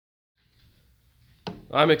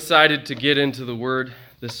I'm excited to get into the Word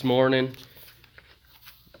this morning.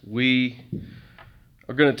 We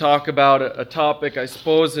are going to talk about a topic, I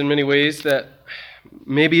suppose, in many ways that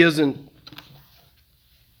maybe isn't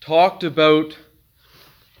talked about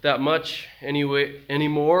that much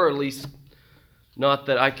anymore, or at least not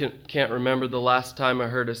that I can't remember the last time I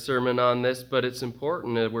heard a sermon on this, but it's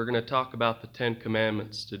important that we're going to talk about the Ten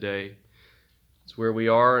Commandments today. It's where we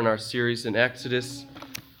are in our series in Exodus.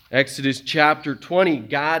 Exodus chapter 20,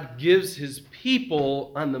 God gives his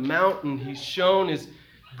people on the mountain. He's shown his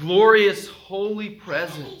glorious holy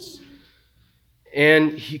presence.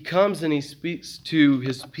 And he comes and he speaks to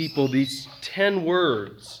his people these 10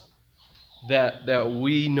 words that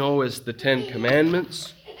we know as the Ten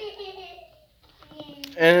Commandments.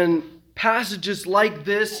 And passages like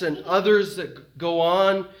this and others that go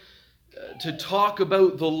on to talk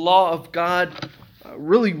about the law of God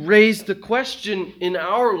really raise the question in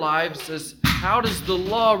our lives as how does the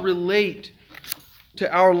law relate to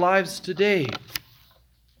our lives today?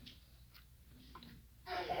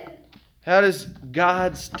 How does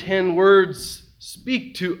God's 10 words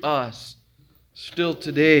speak to us still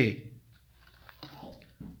today?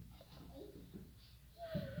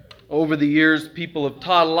 Over the years, people have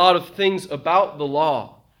taught a lot of things about the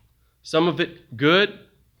law. Some of it good,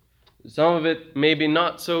 some of it maybe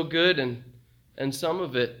not so good, and some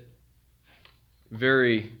of it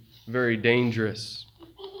very, very dangerous.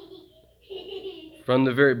 From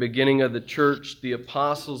the very beginning of the church, the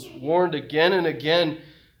apostles warned again and again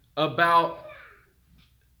about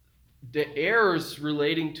the errors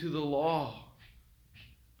relating to the law.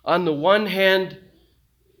 On the one hand,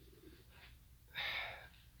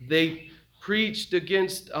 they preached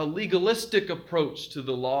against a legalistic approach to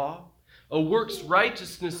the law, a works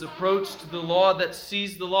righteousness approach to the law that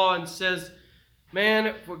sees the law and says, man,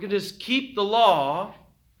 if we're going to just keep the law,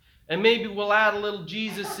 and maybe we'll add a little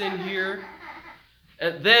Jesus in here,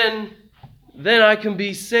 and then I can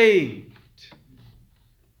be saved.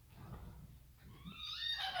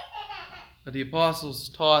 But the apostles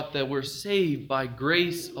taught that we're saved by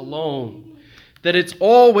grace alone, that it's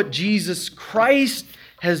all what Jesus Christ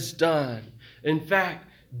has done. In fact,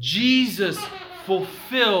 Jesus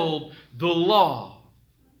fulfilled the law,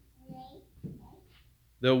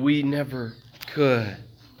 though we never could.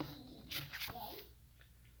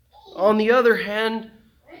 On the other hand,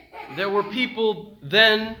 there were people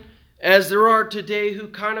then, as there are today, who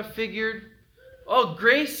kind of figured, oh,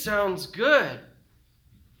 grace sounds good.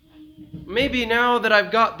 Maybe now that I've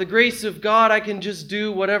got the grace of God, I can just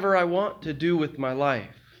do whatever I want to do with my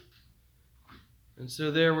life. And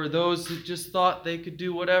so there were those who just thought they could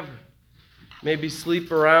do whatever. Maybe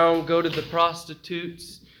sleep around, go to the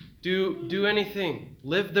prostitutes, do anything,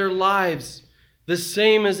 live their lives the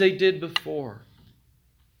same as they did before.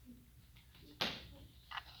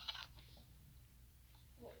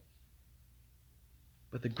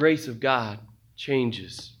 But the grace of God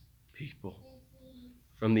changes people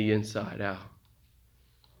from the inside out.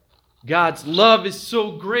 God's love is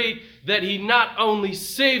so great that he not only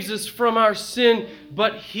saves us from our sin,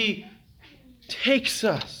 but he takes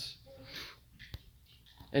us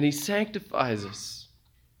and he sanctifies us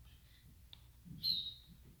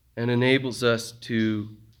and enables us to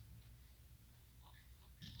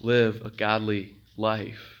live a godly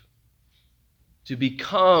life, to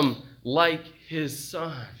become like his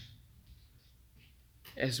Son.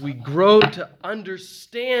 As we grow to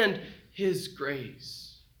understand his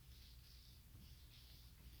grace,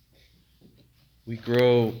 we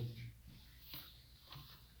grow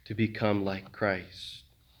to become like Christ.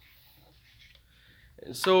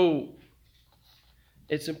 And so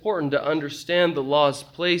it's important to understand the law's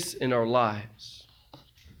place in our lives,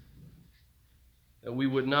 that we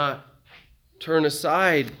would not turn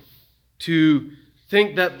aside to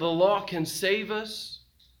think that the law can save us,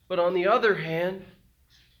 but on the other hand,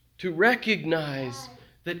 to recognize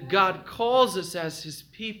that God calls us as his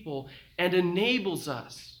people and enables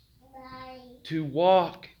us to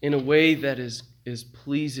walk in a way that is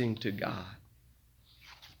pleasing to God.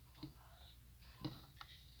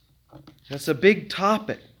 That's a big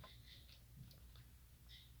topic.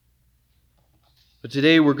 But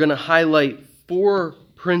today we're going to highlight 4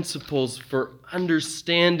 principles for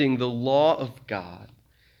understanding the law of God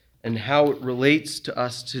and how it relates to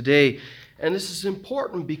us today. And this is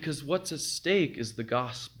important because what's at stake is the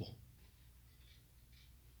gospel.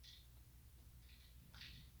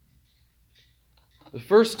 The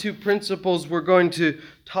first 2 principles we're going to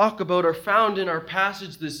talk about are found in our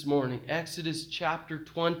passage this morning, Exodus chapter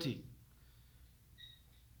 20.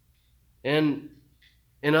 And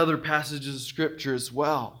in other passages of Scripture as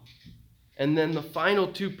well. And then the final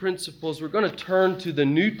two principles, we're going to turn to the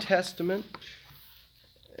New Testament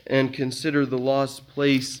and consider the law's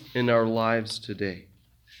place in our lives today.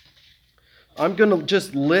 I'm going to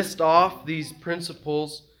just list off these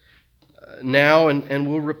principles now, and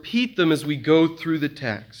we'll repeat them as we go through the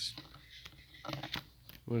text.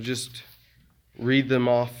 We'll just read them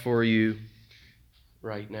off for you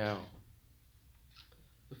right now.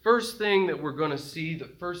 The first thing that we're going to see, the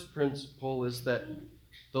first principle, is that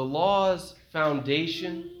the law's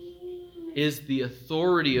foundation is the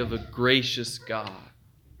authority of a gracious God.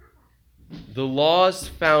 The law's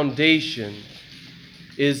foundation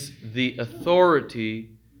is the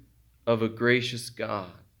authority of a gracious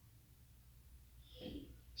God.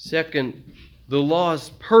 Second, the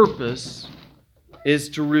law's purpose is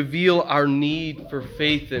to reveal our need for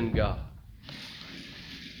faith in God.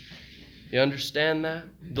 You understand that?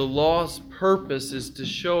 The law's purpose is to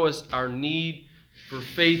show us our need for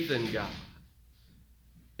faith in God.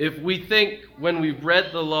 If we think when we've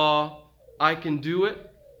read the law, I can do it,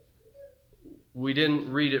 we didn't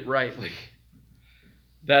read it rightly.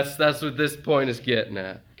 That's what this point is getting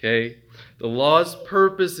at, okay? The law's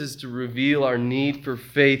purpose is to reveal our need for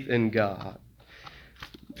faith in God.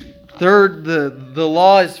 Third, the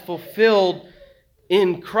law is fulfilled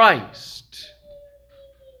in Christ.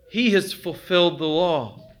 He has fulfilled the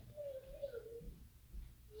law.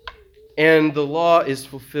 And the law is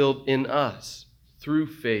fulfilled in us through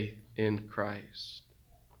faith in Christ.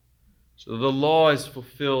 So the law is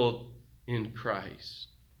fulfilled in Christ.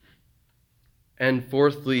 And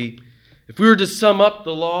fourthly, if we were to sum up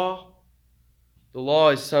the law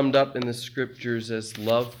is summed up in the Scriptures as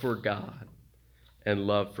love for God and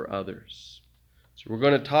love for others. So we're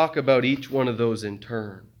going to talk about each one of those in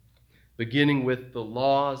turn, beginning with the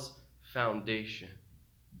law's foundation.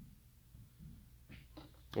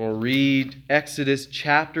 We'll read Exodus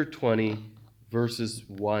chapter 20, verses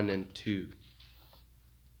 1 and 2.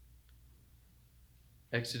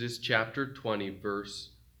 Exodus chapter 20,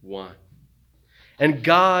 verse 1. And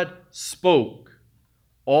God spoke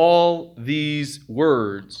all these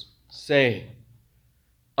words, saying,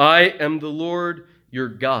 I am the Lord your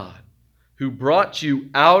God, who brought you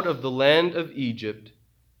out of the land of Egypt,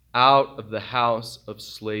 out of the house of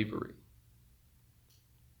slavery.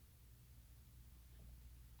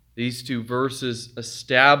 These two verses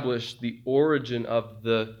establish the origin of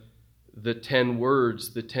the 10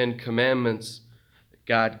 words, the 10 commandments that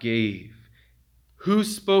God gave. Who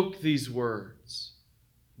spoke these words?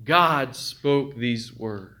 God spoke these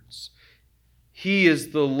words. He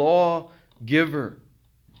is the lawgiver.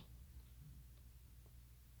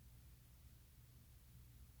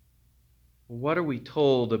 What are we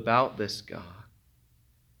told about this God?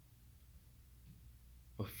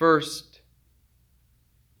 Well, first,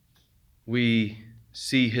 we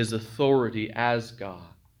see his authority as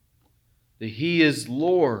God. That he is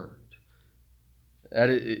Lord. That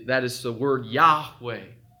is the word Yahweh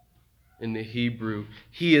in the Hebrew.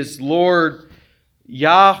 He is Lord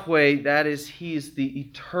Yahweh. That is, he is the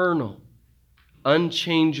eternal,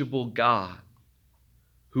 unchangeable God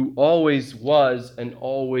who always was and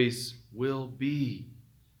always will be.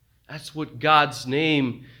 That's what God's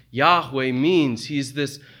name Yahweh means. He's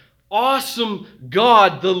this awesome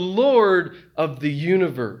God, the Lord of the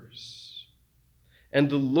universe. And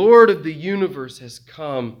the Lord of the universe has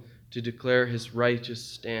come to declare his righteous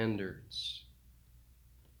standards.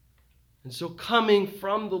 And so coming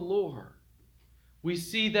from the Lord, we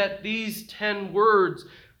see that these 10 words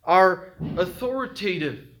are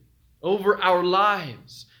authoritative over our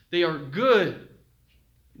lives. They are good.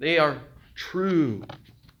 They are true.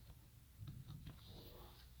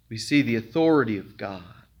 We see the authority of God.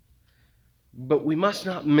 But we must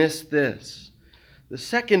not miss this. The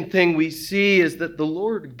second thing we see is that the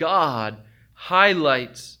Lord God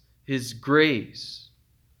highlights his grace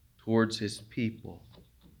towards his people.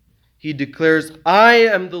 He declares, I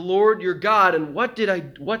am the Lord your God. And what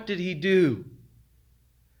did he do?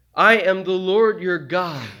 I am the Lord your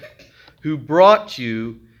God who brought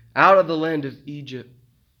you out of the land of Egypt,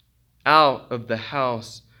 out of the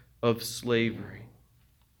house of slavery.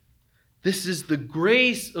 This is the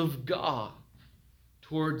grace of God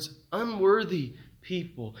towards unworthy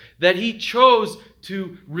people, that he chose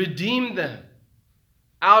to redeem them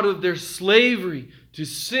out of their slavery to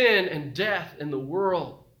sin and death in the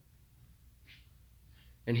world.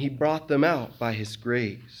 And he brought them out by his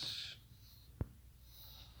grace.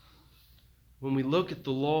 When we look at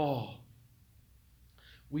the law,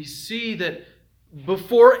 we see that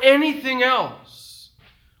before anything else,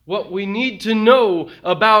 what we need to know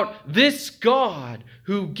about this God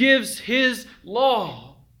who gives his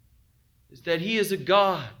law is that he is a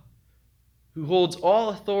God who holds all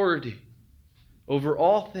authority over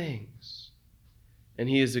all things. And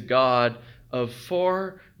He is a God of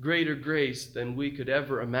far greater grace than we could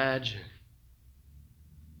ever imagine.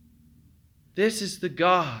 This is the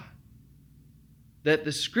God that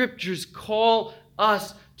the Scriptures call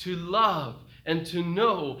us to love and to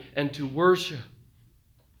know and to worship.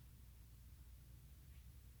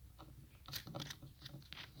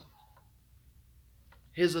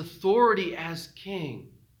 His authority as King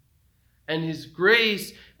and His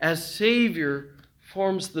grace as Savior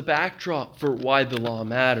forms the backdrop for why the law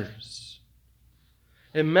matters.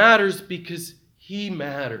 It matters because He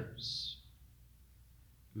matters.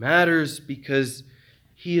 It matters because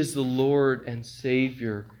He is the Lord and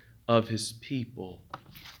Savior of His people.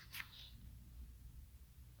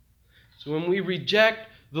 So when we reject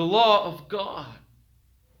the law of God,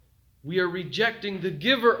 we are rejecting the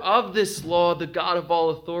giver of this law, the God of all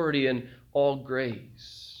authority and all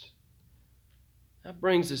grace. That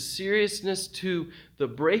brings a seriousness to the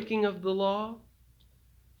breaking of the law,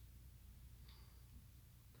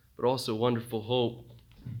 but also wonderful hope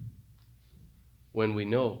when we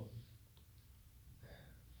know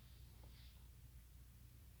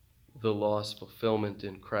the law's fulfillment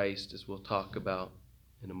in Christ, as we'll talk about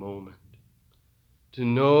in a moment. To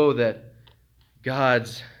know that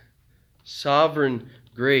God's sovereign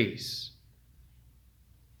grace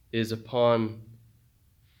is upon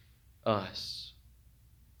us,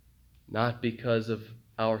 not because of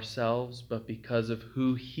ourselves, but because of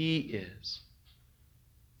who He is.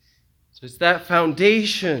 So it's that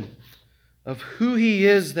foundation of who He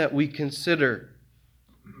is that we consider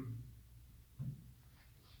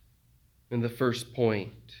in the first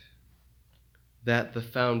point, that the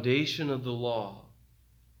foundation of the law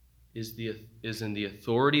is in the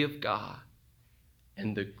authority of God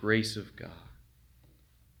and the grace of God.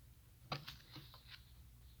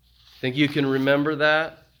 Think you can remember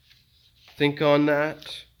that? Think on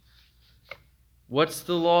that. What's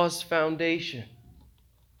the law's foundation?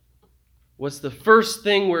 What's the first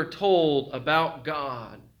thing we're told about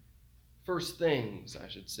God? First things, I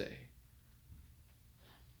should say.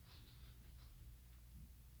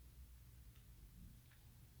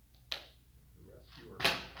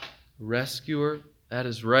 Rescuer, that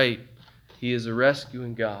is right. He is a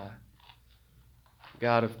rescuing God.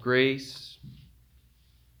 God of grace.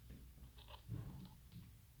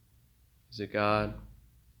 He's a God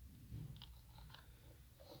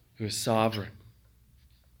who is sovereign,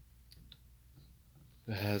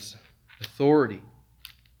 who has authority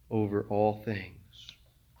over all things.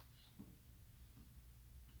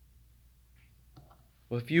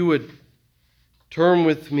 Well, if you would turn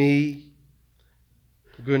with me,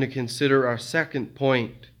 we're going to consider our second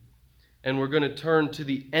point, and we're going to turn to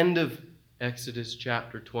the end of Exodus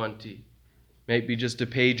chapter 20. Maybe just a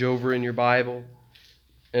page over in your Bible.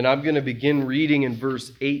 And I'm going to begin reading in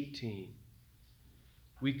verse 18.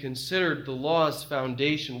 We considered the law's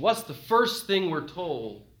foundation. What's the first thing we're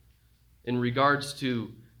told in regards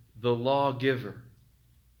to the lawgiver?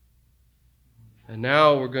 And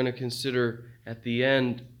now we're going to consider at the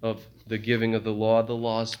end of the giving of the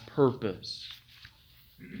law's purpose.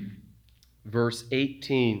 Verse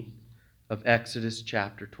 18 of Exodus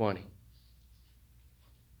chapter 20.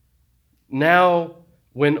 Now,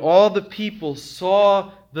 when all the people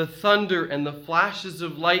saw the thunder and the flashes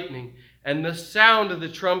of lightning and the sound of the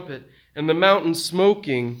trumpet and the mountain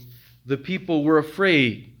smoking, the people were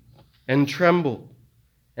afraid and trembled.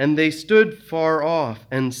 And they stood far off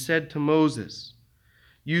and said to Moses,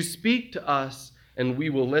 "You speak to us and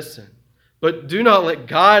we will listen. But do not let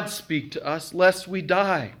God speak to us, lest we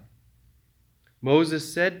die."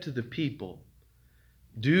 Moses said to the people,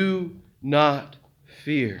 "Do not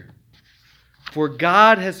fear, for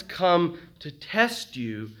God has come to test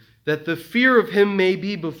you, that the fear of Him may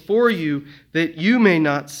be before you, that you may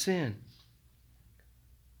not sin."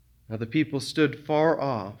 Now the people stood far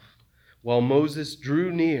off, while Moses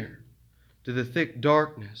drew near to the thick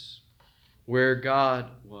darkness where God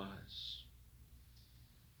was.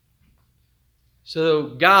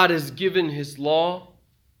 So God has given His law,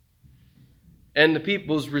 and the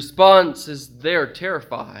people's response is they're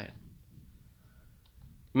terrified.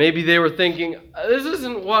 Maybe they were thinking, this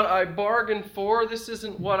isn't what I bargained for. This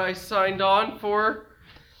isn't what I signed on for.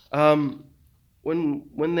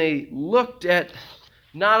 When they looked at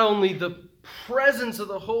not only the presence of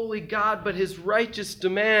the holy God, but His righteous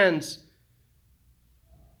demands,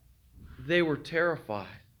 they were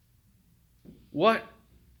terrified. What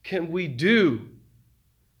can we do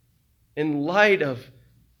in light of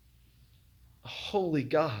a holy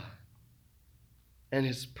God and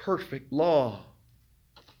His perfect law?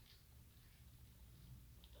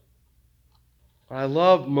 I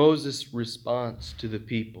love Moses' response to the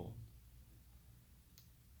people.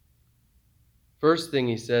 First thing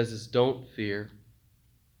he says is, don't fear.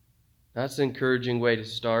 That's an encouraging way to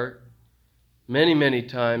start. Many, many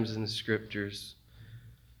times in the Scriptures,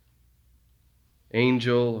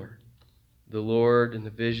 angel or the Lord in the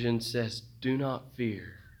vision says, do not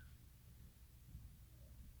fear.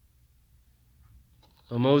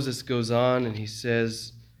 Well, Moses goes on and he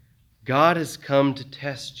says, God has come to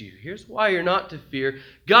test you. Here's why you're not to fear.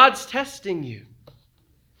 God's testing you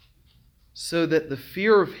so that the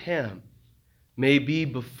fear of Him may be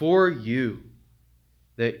before you,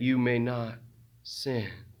 that you may not sin.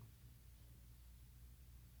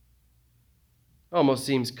 Almost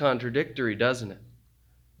seems contradictory, doesn't it?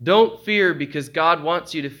 Don't fear because God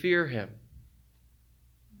wants you to fear Him.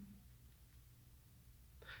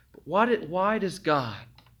 But why does God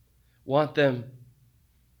want them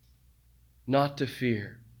not to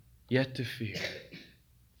fear, yet to fear?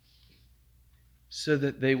 So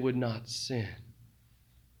that they would not sin.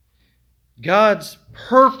 God's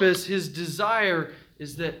purpose, His desire,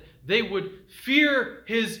 is that they would fear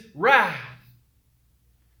His wrath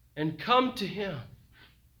and come to Him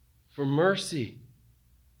for mercy.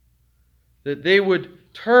 That they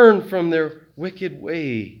would turn from their wicked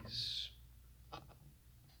ways.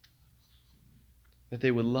 That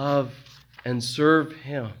they would love and serve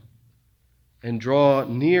Him and draw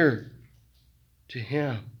near to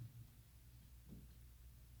Him.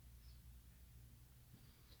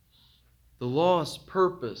 The law's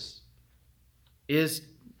purpose is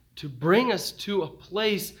to bring us to a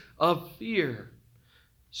place of fear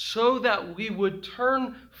so that we would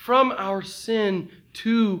turn from our sin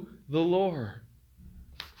to the Lord.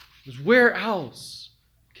 Because where else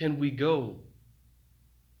can we go?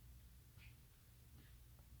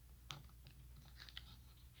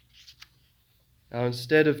 Now,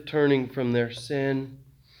 instead of turning from their sin,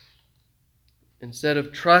 instead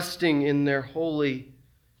of trusting in their holy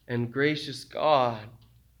and gracious God,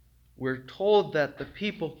 we're told that the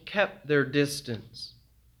people kept their distance.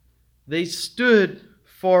 They stood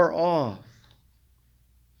far off.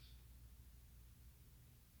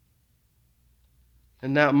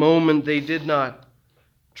 In that moment, they did not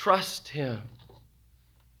trust Him.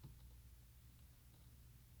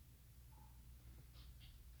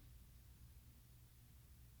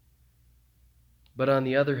 But on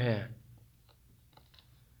the other hand,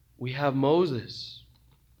 we have Moses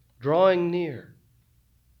drawing near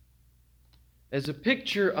as a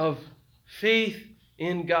picture of faith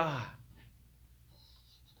in God.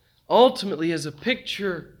 Ultimately, as a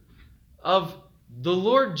picture of the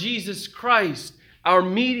Lord Jesus Christ, our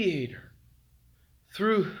mediator,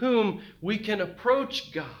 through whom we can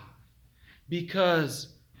approach God because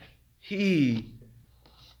He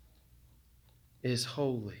is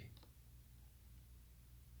holy.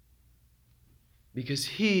 Because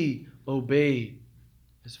He obeyed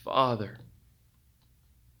His Father.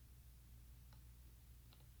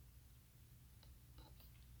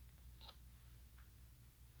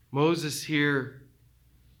 Moses here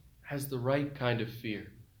has the right kind of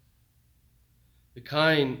fear. The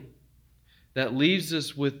kind that leaves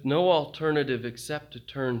us with no alternative except to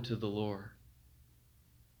turn to the Lord.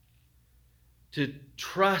 To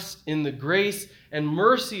trust in the grace and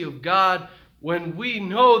mercy of God when we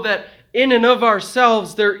know that in and of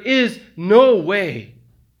ourselves there is no way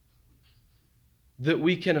that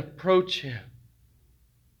we can approach Him.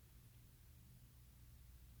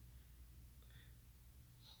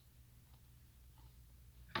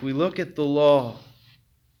 If we look at the law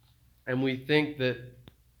and we think that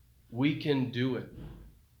we can do it,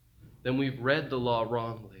 then we've read the law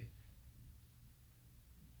wrongly.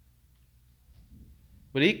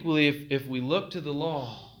 But equally, if we look to the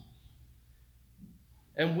law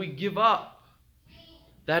and we give up,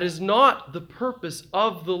 that is not the purpose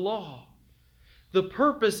of the law. The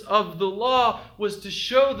purpose of the law was to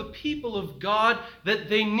show the people of God that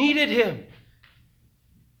they needed Him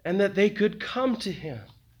and that they could come to Him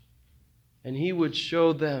and He would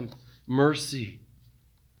show them mercy.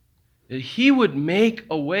 That He would make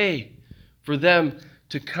a way for them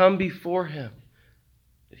to come before Him.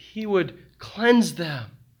 That He would cleanse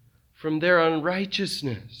them from their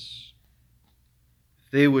unrighteousness.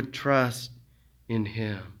 They would trust in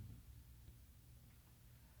Him.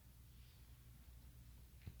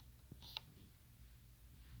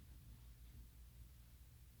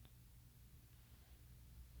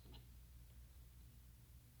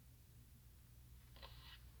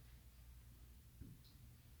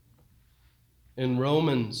 In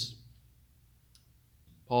Romans,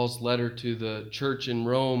 Paul's letter to the church in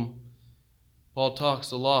Rome, Paul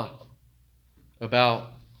talks a lot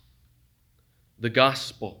about the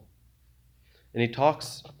gospel. And he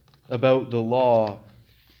talks about the law.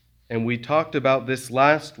 And we talked about this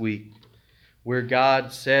last week, where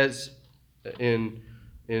God says in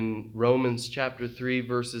Romans chapter 3,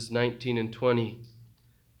 verses 19 and 20,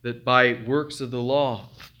 that by works of the law,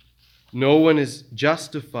 no one is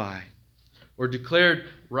justified or declared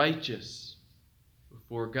righteous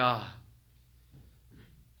before God.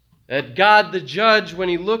 That God, the judge, when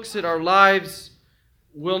he looks at our lives,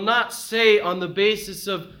 will not say on the basis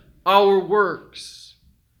of our works,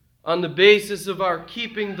 on the basis of our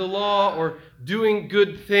keeping the law or doing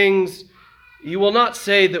good things, he will not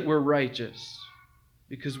say that we're righteous,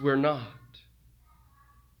 because we're not.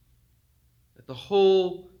 That the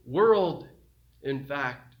whole world, in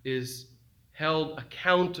fact, is held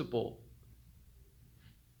accountable,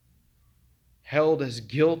 held as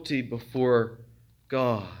guilty before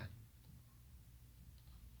God.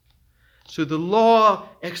 So the law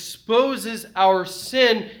exposes our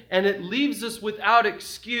sin and it leaves us without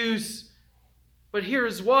excuse. But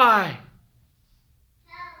here's why.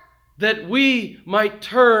 That we might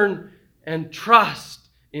turn and trust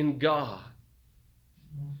in God.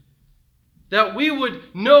 That we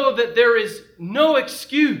would know that there is no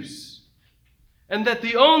excuse, and that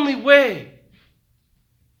the only way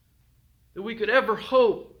that we could ever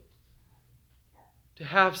hope to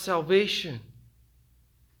have salvation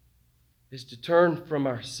is to turn from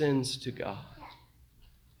our sins to God.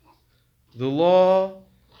 The law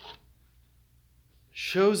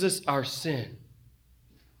shows us our sin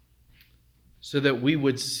so that we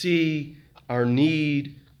would see our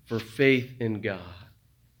need for faith in God.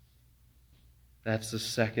 That's the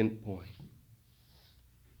second point.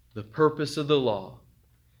 The purpose of the law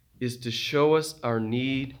is to show us our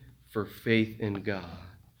need for faith in God.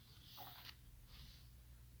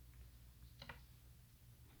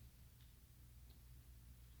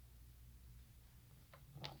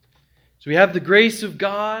 So we have the grace of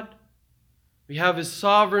God. We have His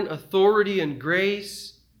sovereign authority and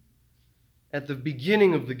grace at the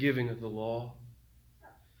beginning of the giving of the law.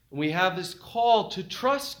 And we have this call to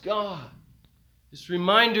trust God. This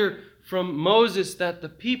reminder from Moses that the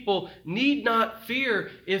people need not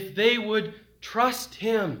fear if they would trust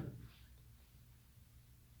Him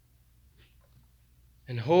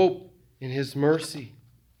and hope in His mercy.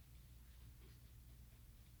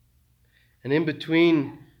 And in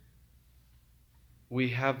between, we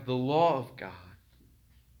have the law of God.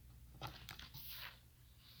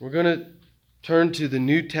 We're going to turn to the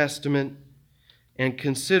New Testament and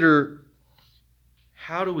consider,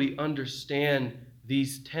 how do we understand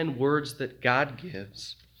these 10 words that God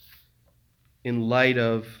gives in light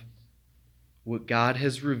of what God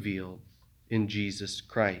has revealed in Jesus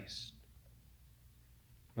Christ?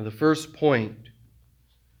 Now, the first point,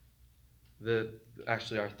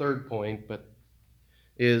 actually our third point,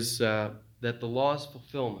 is that the law's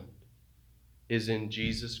fulfillment is in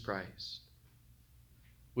Jesus Christ.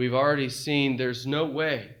 We've already seen there's no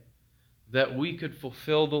way that we could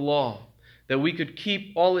fulfill the law, that we could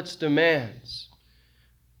keep all its demands.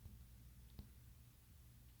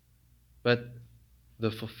 But the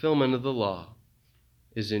fulfillment of the law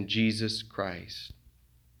is in Jesus Christ.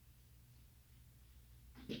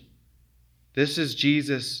 This is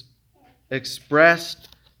Jesus'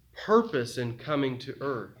 expressed purpose in coming to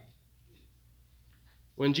earth.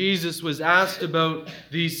 When Jesus was asked about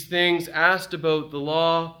these things, asked about the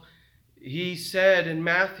law, he said in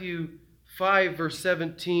Matthew 5, verse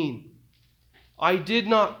 17, I did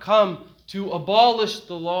not come to abolish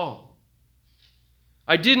the law.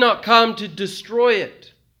 I did not come to destroy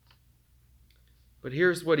it. But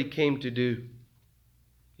here's what He came to do.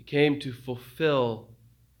 He came to fulfill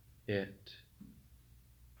it.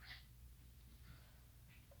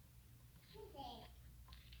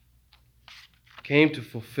 Came to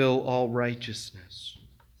fulfill all righteousness.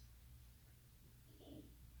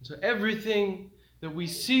 So everything that we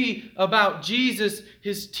see about Jesus,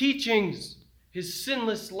 His teachings, His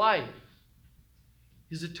sinless life,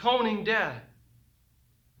 His atoning death,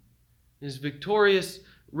 His victorious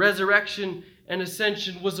resurrection and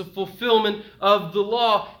ascension was a fulfillment of the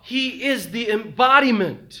law. He is the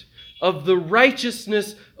embodiment of the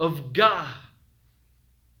righteousness of God.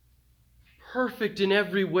 Perfect in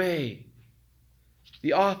every way.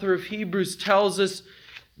 The author of Hebrews tells us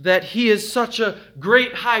that He is such a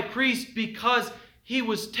great high priest because He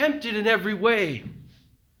was tempted in every way,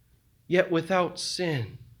 yet without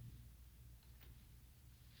sin.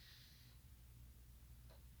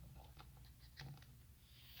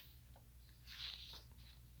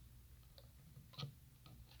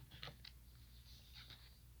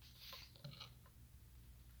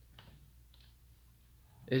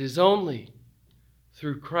 It is only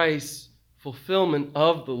through Christ's fulfillment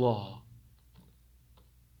of the law,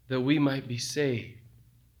 that we might be saved.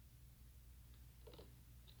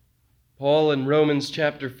 Paul in Romans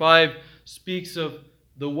chapter 5 speaks of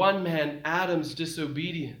the one man, Adam's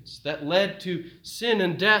disobedience, that led to sin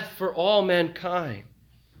and death for all mankind.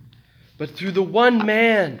 But through the one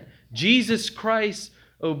man, Jesus Christ's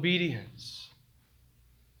obedience,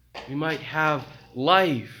 we might have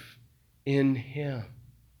life in Him.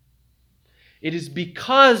 It is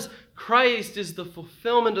because Christ is the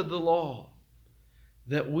fulfillment of the law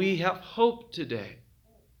that we have hope today.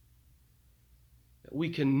 That we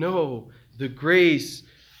can know the grace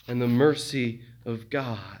and the mercy of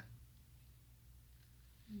God.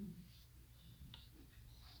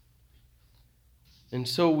 And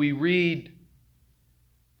so we read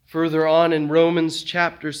further on in Romans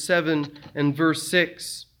chapter 7 and verse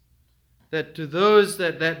 6 that to those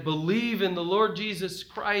that believe in the Lord Jesus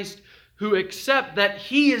Christ, who accept that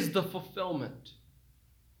He is the fulfillment,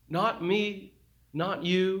 not me, not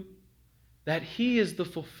you, that He is the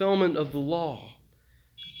fulfillment of the law,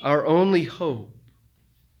 our only hope.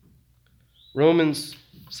 Romans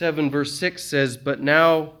 7 verse 6 says, "But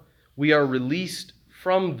now we are released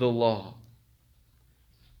from the law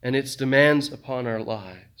and its demands upon our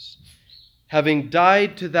lives, having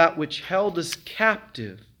died to that which held us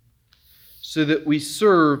captive, so that we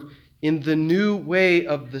serve in the new way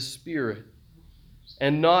of the Spirit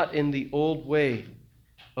and not in the old way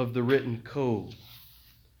of the written code."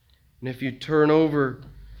 And if you turn over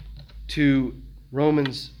to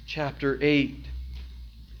Romans chapter 8,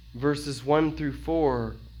 verses 1 through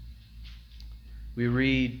 4, we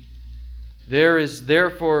read, "There is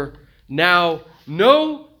therefore now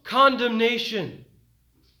no condemnation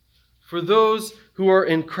for those who are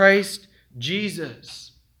in Christ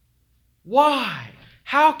Jesus." Why?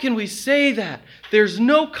 How can we say that? There's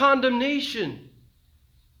no condemnation.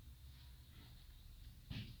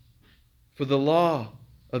 For the law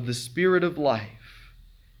of the Spirit of life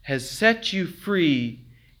has set you free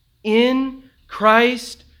in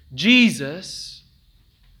Christ Jesus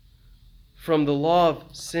from the law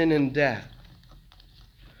of sin and death.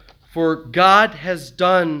 For God has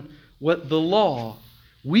done what the law,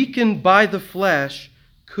 weakened by the flesh,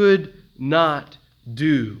 could not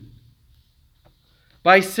do.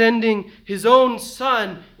 By sending His own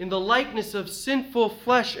Son in the likeness of sinful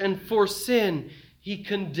flesh, and for sin, He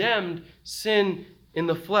condemned sin in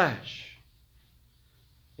the flesh,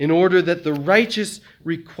 in order that the righteous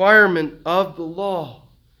requirement of the law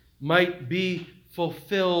might be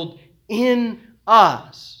fulfilled in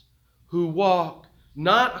us who walk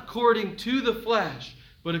not according to the flesh,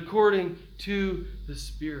 but according to the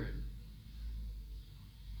Spirit.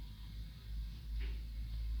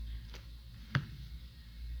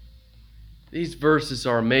 These verses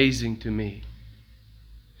are amazing to me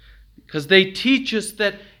because they teach us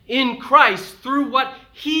that in Christ, through what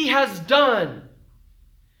He has done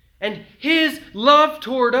and His love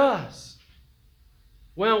toward us,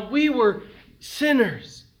 when we were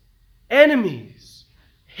sinners, enemies,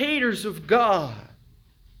 haters of God,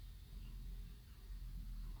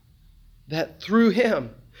 that through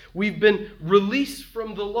Him we've been released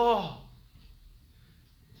from the law.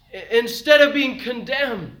 Instead of being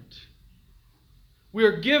condemned, we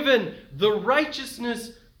are given the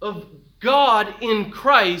righteousness of God in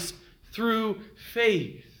Christ through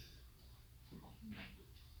faith.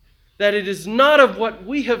 That it is not of what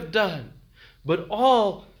we have done, but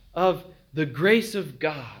all of the grace of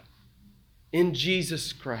God in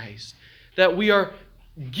Jesus Christ. That we are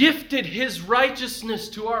gifted His righteousness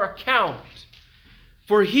to our account.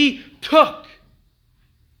 For He took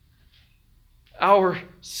our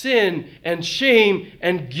sin and shame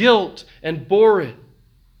and guilt and bore it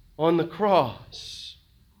on the cross.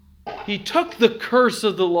 He took the curse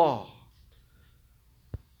of the law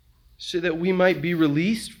so that we might be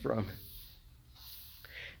released from it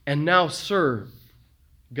and now serve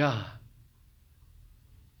God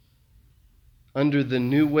under the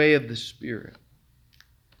new way of the Spirit.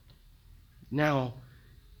 Now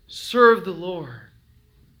serve the Lord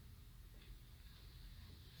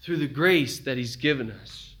through the grace that He's given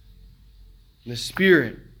us and the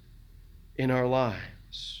Spirit in our lives.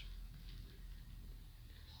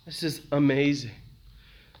 This is amazing.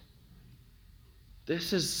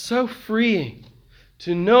 This is so freeing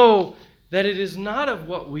to know that it is not of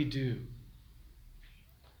what we do,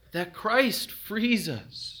 that Christ frees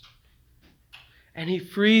us. And He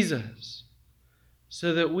frees us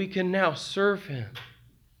so that we can now serve Him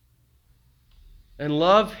and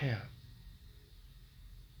love Him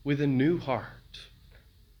with a new heart.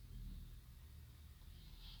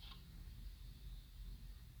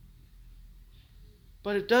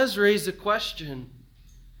 But it does raise a question.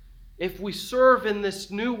 If we serve in this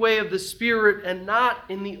new way of the Spirit and not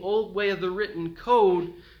in the old way of the written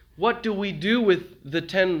code, what do we do with the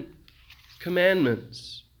 10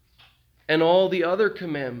 commandments and all the other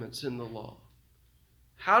commandments in the law?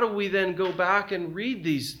 How do we then go back and read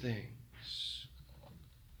these things?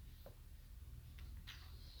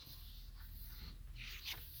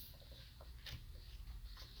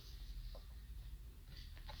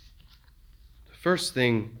 The first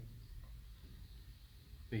thing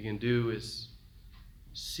we can do is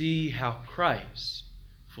see how Christ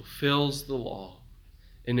fulfills the law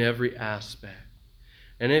in every aspect.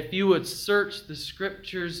 And if you would search the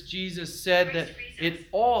Scriptures, Jesus said that it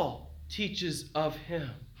all teaches of Him.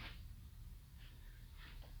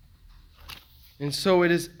 And so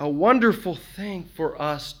it is a wonderful thing for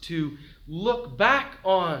us to look back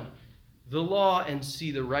on the law and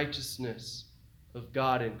see the righteousness of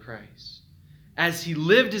God in Christ. As He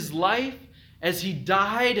lived His life, as He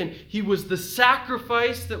died, and He was the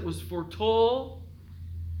sacrifice that was foretold.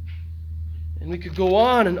 And we could go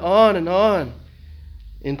on and on and on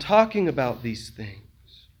in talking about these things.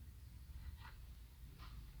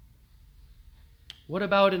 What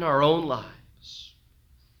about in our own lives?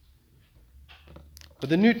 But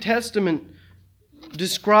the New Testament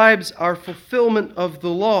describes our fulfillment of the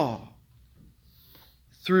law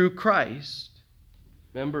through Christ.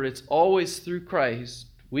 Remember, it's always through Christ.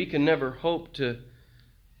 We can never hope to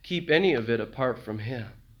keep any of it apart from Him.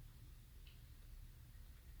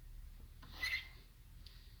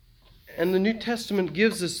 And the New Testament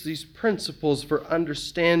gives us these principles for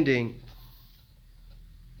understanding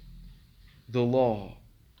the law.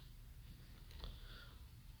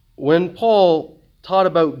 When Paul taught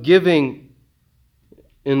about giving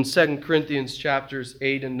in 2 Corinthians chapters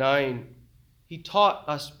 8 and 9, he taught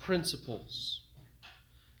us principles.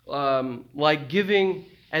 Like giving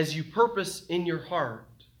as you purpose in your heart,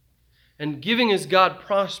 and giving as God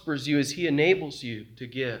prospers you, as He enables you to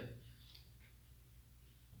give.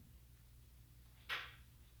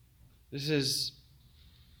 This is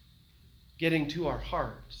getting to our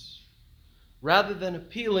hearts, rather than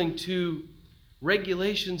appealing to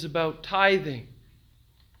regulations about tithing.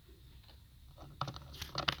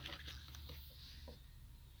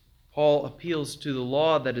 Paul appeals to the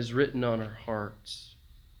law that is written on our hearts.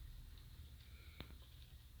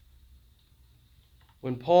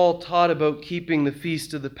 When Paul taught about keeping the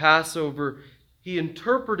feast of the Passover, he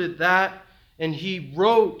interpreted that and he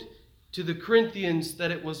wrote to the Corinthians that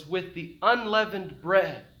it was with the unleavened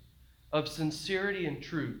bread of sincerity and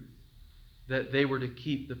truth that they were to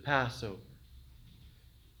keep the Passover.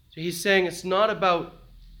 So he's saying it's not about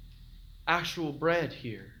actual bread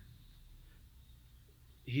here.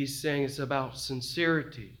 He's saying it's about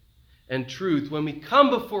sincerity and truth. When we come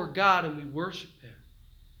before God and we worship Him,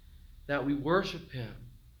 that we worship Him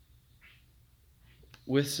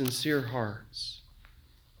with sincere hearts.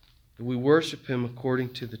 That we worship Him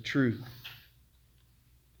according to the truth.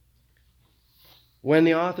 When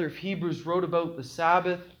the author of Hebrews wrote about the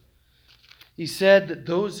Sabbath, he said that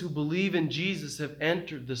those who believe in Jesus have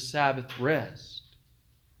entered the Sabbath rest.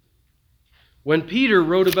 When Peter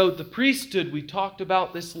wrote about the priesthood, we talked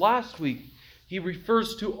about this last week, he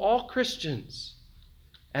refers to all Christians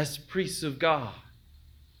as priests of God.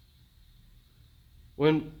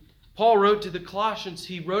 When Paul wrote to the Colossians,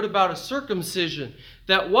 he wrote about a circumcision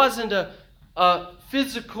that wasn't a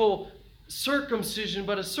physical circumcision,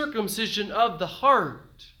 but a circumcision of the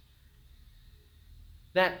heart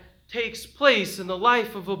that takes place in the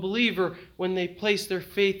life of a believer when they place their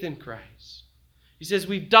faith in Christ. He says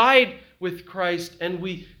we've died with Christ and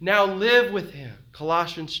we now live with Him.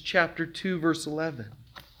 Colossians chapter 2, verse 11.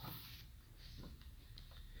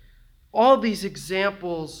 All these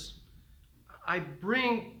examples I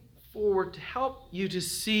bring forward to help you to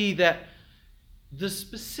see that the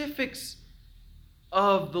specifics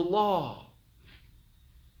of the law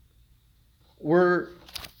were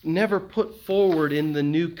never put forward in the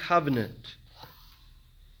new covenant.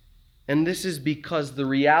 And this is because the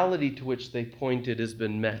reality to which they pointed has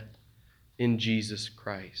been met in Jesus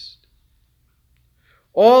Christ.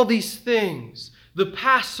 All these things, the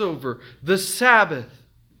Passover, the Sabbath,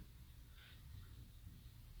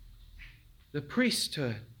 the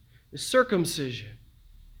priesthood, the circumcision,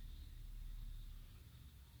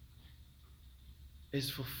 is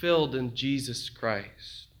fulfilled in Jesus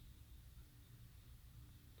Christ.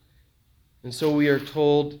 And so we are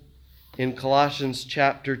told in Colossians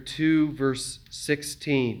chapter 2, verse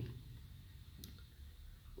 16,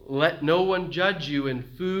 "Let no one judge you in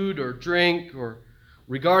food or drink or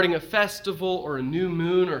regarding a festival or a new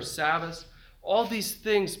moon or Sabbath all these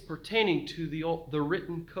things pertaining to the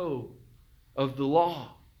written code of the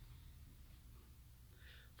law.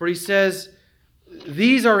 For he says,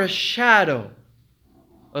 these are a shadow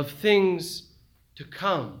of things to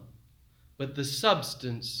come, but the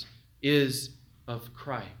substance is of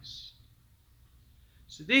Christ.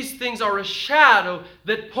 So these things are a shadow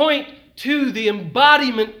that point to the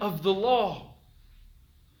embodiment of the law,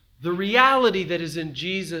 the reality that is in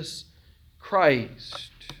Jesus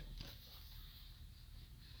Christ.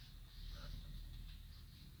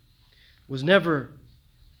 It was never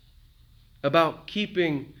about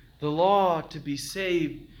keeping the law to be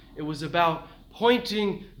saved. It was about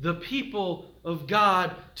pointing the people of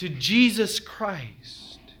God to Jesus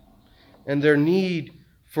Christ and their need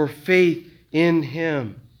for faith in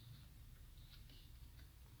Him.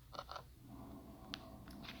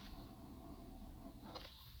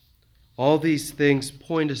 All these things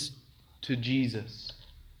point us to Jesus,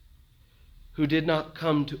 who did not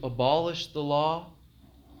come to abolish the law,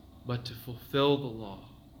 but to fulfill the law.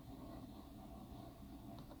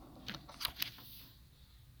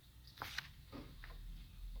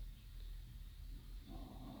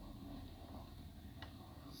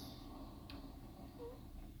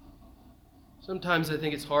 Sometimes I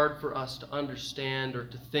think it's hard for us to understand or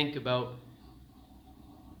to think about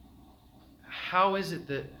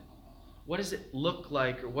what does it look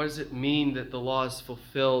like, or what does it mean that the law is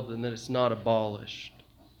fulfilled and that it's not abolished?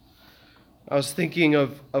 I was thinking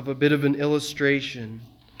of a bit of an illustration.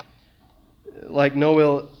 Like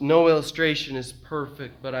no illustration is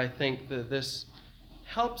perfect, but I think that this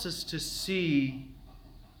helps us to see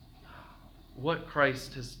what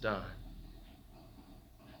Christ has done.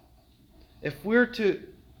 If we're to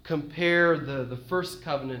compare the first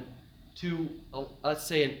covenant to, let's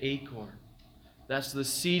say, an acorn, that's the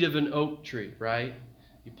seed of an oak tree, right?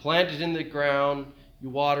 You plant it in the ground, you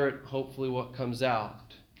water it, hopefully what comes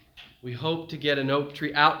out. We hope to get an oak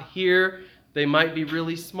tree. Out here, they might be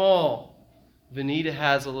really small. Vanita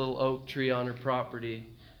has a little oak tree on her property,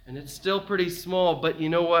 and it's still pretty small, but you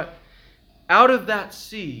know what? Out of that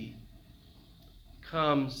seed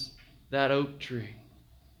comes that oak tree.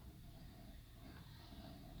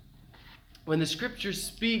 When the Scriptures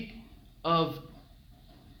speak of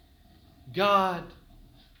God,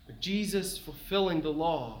 or Jesus fulfilling the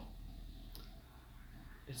law,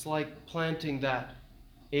 it's like planting that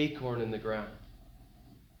acorn in the ground.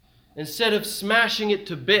 Instead of smashing it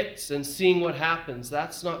to bits and seeing what happens,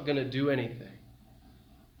 that's not going to do anything.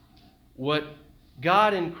 What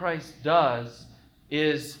God in Christ does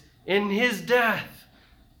is, in His death,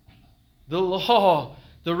 the law,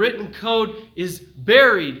 the written code is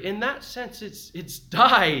buried. In that sense, it's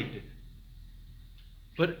died.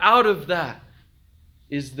 But out of that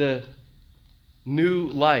is the new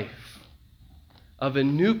life of a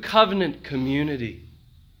new covenant community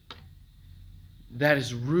that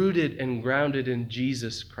is rooted and grounded in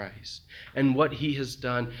Jesus Christ and what He has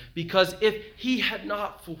done. Because if He had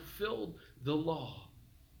not fulfilled the law,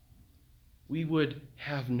 we would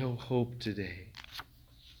have no hope today.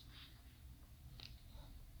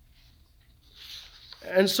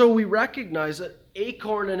 And so we recognize that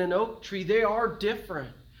acorn and an oak tree, they are different.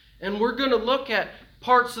 And we're going to look at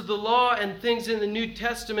parts of the law and things in the New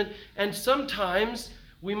Testament, and sometimes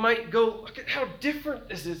we might go, look at how different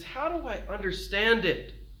this is. How do I understand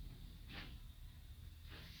it?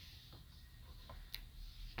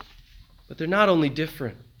 But they're not only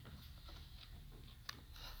different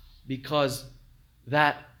because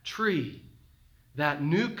that tree, that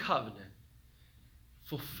new covenant,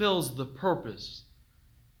 fulfills the purpose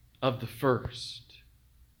of the first.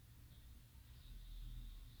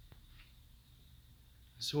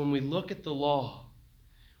 So when we look at the law,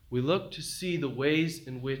 we look to see the ways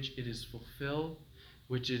in which it is fulfilled,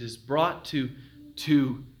 which it is brought to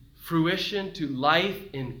fruition, to life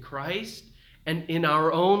in Christ and in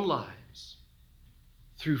our own lives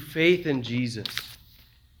through faith in Jesus.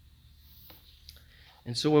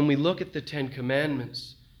 And so when we look at the Ten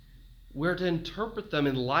Commandments, we're to interpret them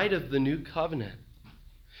in light of the new covenant.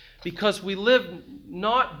 Because we live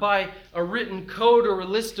not by a written code or a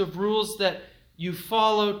list of rules that you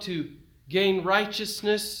follow to gain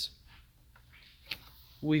righteousness.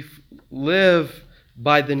 We live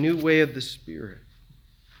by the new way of the Spirit.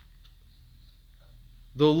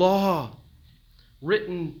 The law,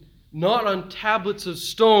 written not on tablets of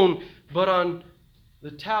stone, but on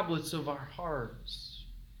the tablets of our hearts.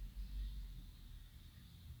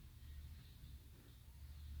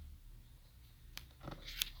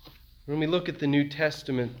 When we look at the New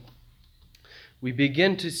Testament, we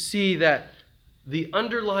begin to see that the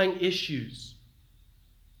underlying issues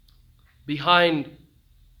behind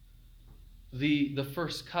the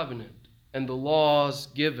first covenant and the laws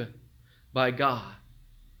given by God,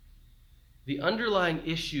 the underlying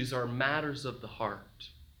issues are matters of the heart.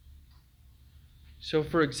 So,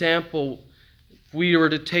 for example, if we were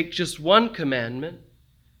to take just one commandment,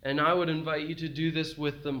 and I would invite you to do this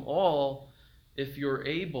with them all if you're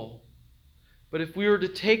able, but if we were to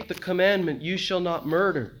take the commandment, you shall not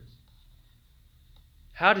murder,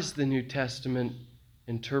 how does the New Testament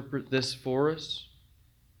interpret this for us?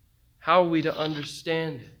 How are we to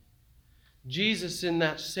understand it? Jesus, in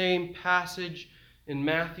that same passage in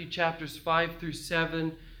Matthew chapters 5 through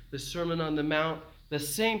 7, the Sermon on the Mount, the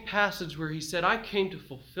same passage where he said, I came to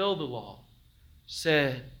fulfill the law,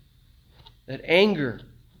 said that anger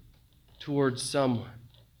towards someone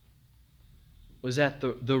was at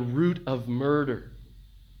the root of murder.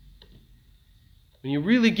 When you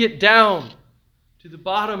really get down to the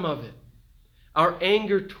bottom of it, our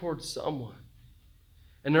anger towards someone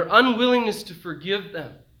and our unwillingness to forgive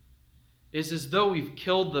them is as though we've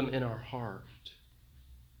killed them in our heart.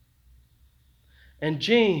 And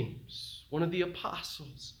James, one of the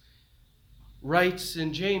apostles, writes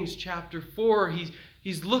in James chapter 4,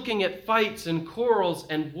 he's looking at fights and quarrels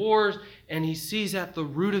and wars, and he sees at the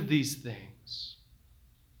root of these things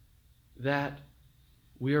that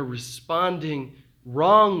we are responding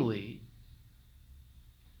wrongly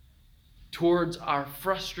towards our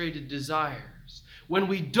frustrated desires. When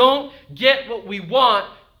we don't get what we want,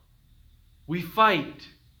 we fight.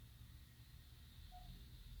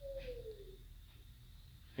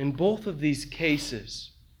 In both of these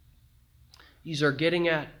cases, these are getting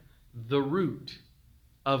at the root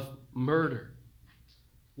of murder.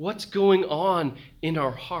 What's going on in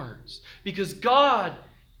our hearts? Because God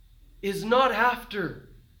is not after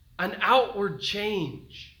an outward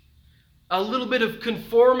change, a little bit of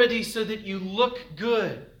conformity so that you look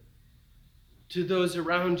good to those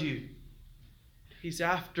around you. He's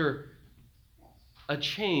after a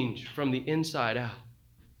change from the inside out,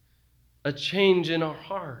 a change in our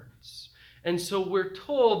hearts. And so we're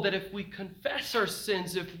told that if we confess our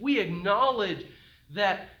sins, if we acknowledge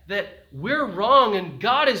that we're wrong and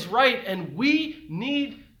God is right and we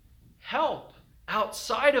need help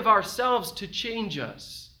outside of ourselves to change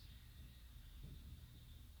us,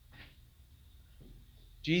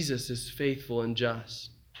 Jesus is faithful and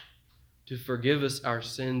just to forgive us our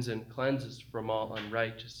sins and cleanse us from all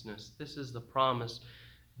unrighteousness. This is the promise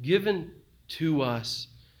given to us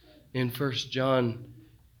in 1 John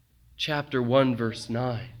chapter 1, verse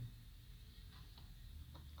 9.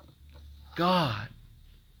 God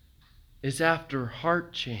is after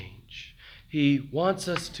heart change. He wants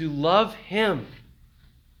us to love Him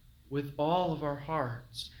with all of our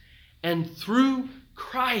hearts. And through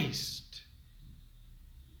Christ,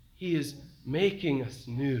 He is making us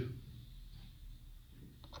new.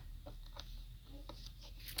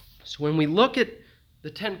 So when we look at the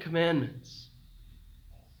Ten Commandments,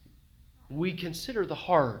 we consider the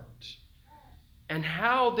heart and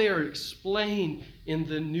how they are explained in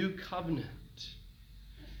the New Covenant.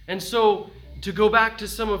 And so, to go back to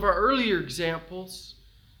some of our earlier examples,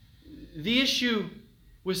 the issue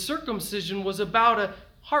with circumcision was about a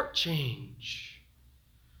heart change.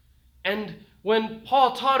 And when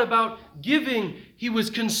Paul taught about giving, he was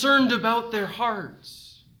concerned about their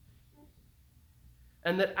hearts.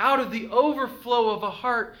 And that out of the overflow of a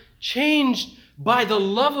heart changed by the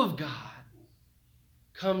love of God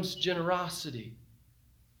comes generosity.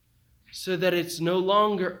 So that it's no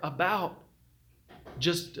longer about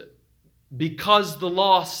just because the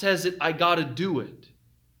law says it, I got to do it.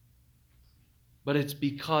 But it's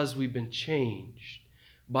because we've been changed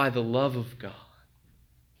by the love of God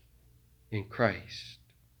in Christ.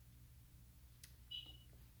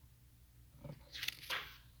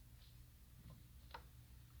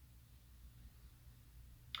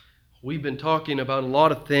 We've been talking about a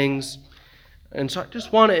lot of things, and so I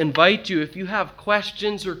just want to invite you, if you have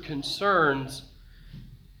questions or concerns,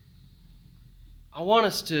 I want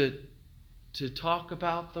us to talk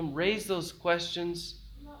about them, raise those questions,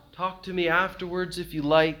 talk to me afterwards if you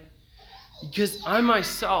like, because I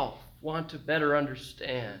myself want to better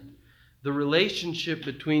understand the relationship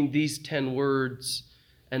between these 10 words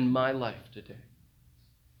and my life today.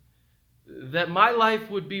 That my life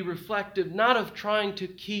would be reflective not of trying to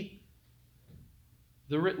keep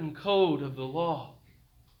the written code of the law,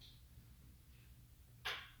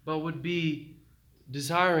 but would be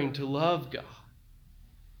desiring to love God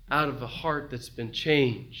out of a heart that's been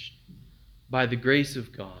changed by the grace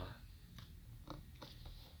of God.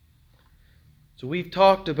 So we've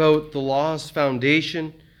talked about the law's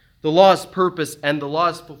foundation, the law's purpose, and the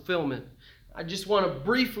law's fulfillment. I just want to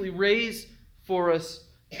briefly raise for us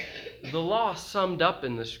the law summed up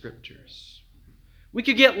in the Scriptures. We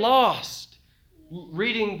could get lost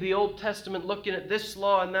reading the Old Testament, looking at this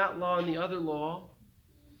law and that law and the other law.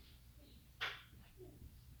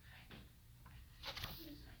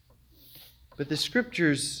 But the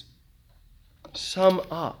Scriptures sum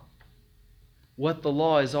up what the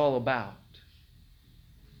law is all about.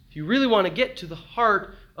 If you really want to get to the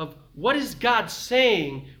heart of what is God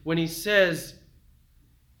saying when He says,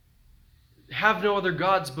 have no other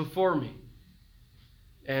gods before me,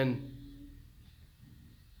 and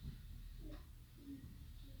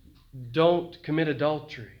don't commit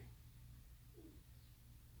adultery,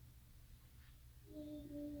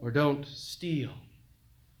 or don't steal,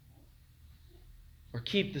 or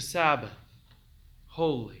keep the Sabbath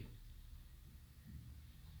holy.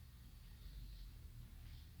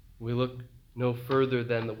 We look no further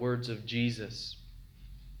than the words of Jesus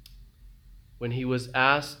when He was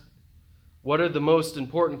asked, what are the most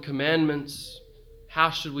important commandments? How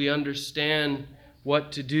should we understand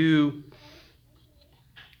what to do?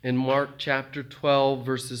 In Mark chapter 12,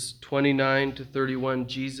 verses 29 to 31,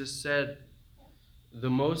 Jesus said, the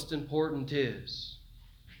most important is,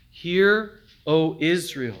 hear, O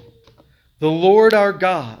Israel, the Lord our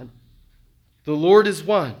God, the Lord is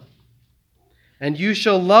one. And you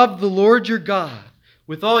shall love the Lord your God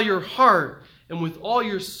with all your heart and with all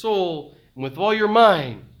your soul and with all your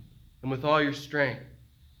mind and with all your strength.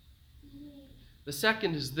 The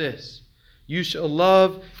second is this, you shall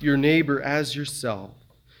love your neighbor as yourself.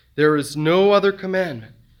 There is no other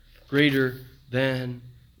commandment greater than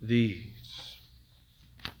these.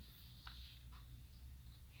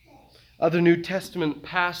 Other New Testament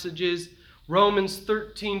passages, Romans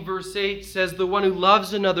 13 verse 8 says, the one who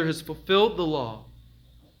loves another has fulfilled the law.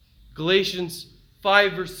 Galatians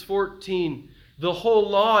 5 verse 14, the whole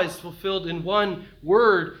law is fulfilled in one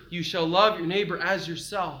word, you shall love your neighbor as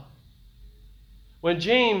yourself. When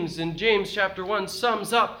James, in James chapter 1,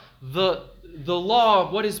 sums up the law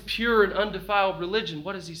of what is pure and undefiled religion,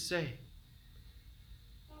 what does he say?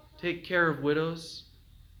 Take care of widows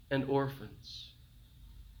and orphans,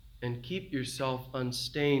 and keep yourself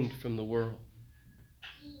unstained from the world.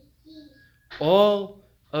 All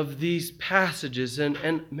of these passages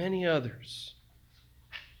and many others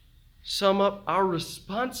sum up our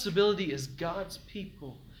responsibility as God's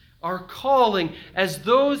people, our calling as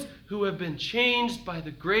those who have been changed by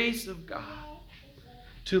the grace of God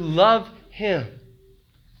to love Him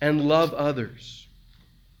and love others.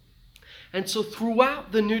 And so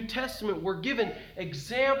throughout the New Testament, we're given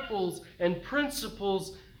examples and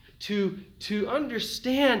principles to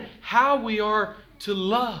understand how we are to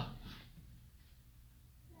love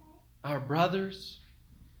our brothers,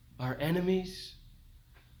 our enemies,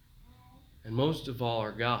 and most of all,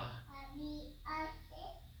 our God.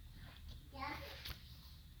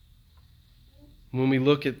 When we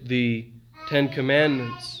look at the Ten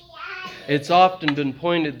Commandments, it's often been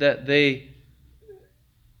pointed that the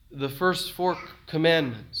first 4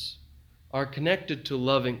 commandments are connected to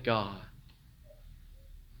loving God.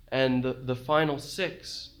 And the final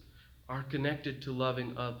 6 are connected to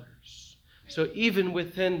loving others. So even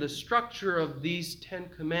within the structure of these 10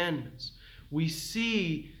 commandments, we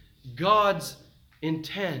see God's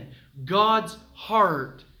intent, God's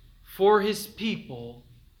heart for His people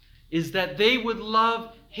is that they would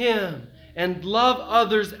love Him and love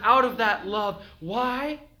others out of that love.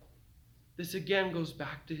 Why? This again goes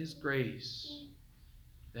back to His grace,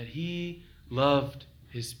 that He loved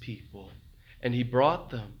His people and He brought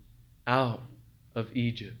them out of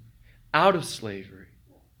Egypt, out of slavery.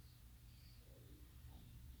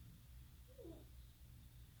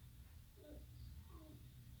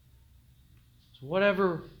 So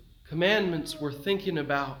whatever commandments we're thinking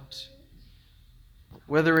about,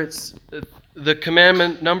 whether it's the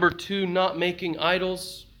commandment number 2, not making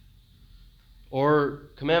idols, or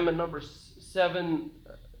commandment number 7,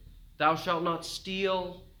 thou shalt not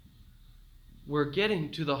steal, we're getting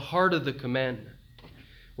to the heart of the commandment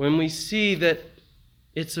when we see that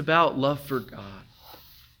it's about love for God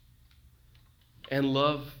and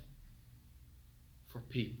love for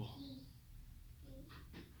people.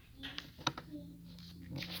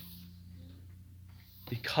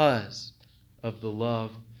 Because of the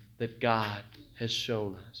love that God has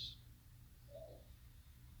shown us.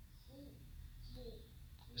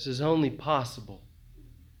 This is only possible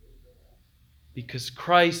because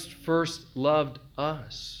Christ first loved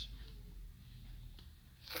us.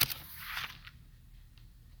 I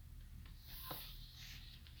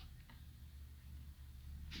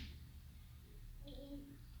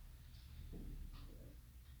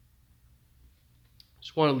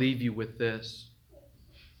just want to leave you with this.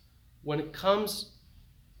 When it comes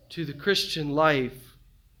to the Christian life,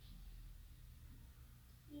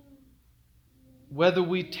 whether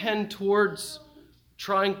we tend towards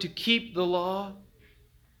trying to keep the law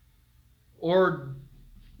or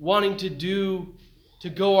wanting to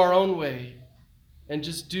go our own way and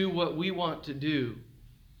just do what we want to do,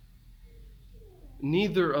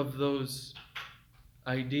 neither of those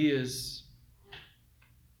ideas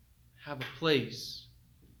have a place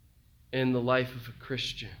in the life of a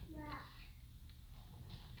Christian.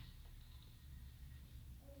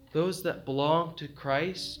 Those that belong to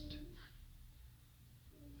Christ,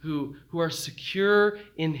 who are secure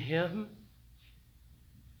in Him,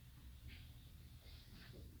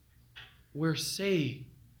 we're saved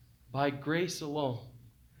by grace alone.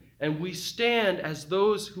 And we stand as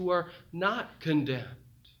those who are not condemned.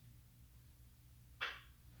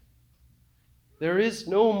 There is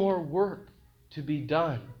no more work to be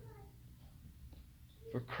done,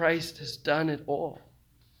 for Christ has done it all.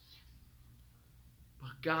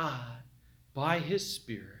 But God, by His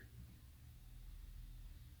Spirit,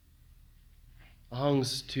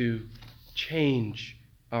 longs to change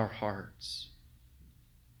our hearts.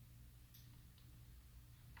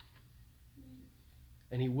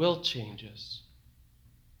 And He will change us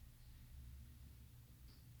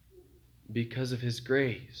because of His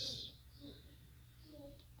grace.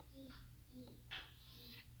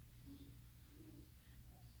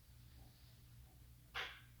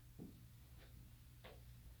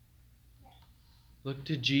 Look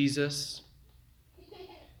to Jesus,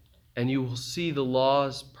 and you will see the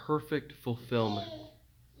law's perfect fulfillment.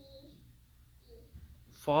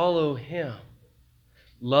 Follow Him,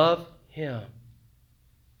 love Him,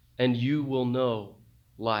 and you will know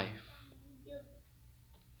life.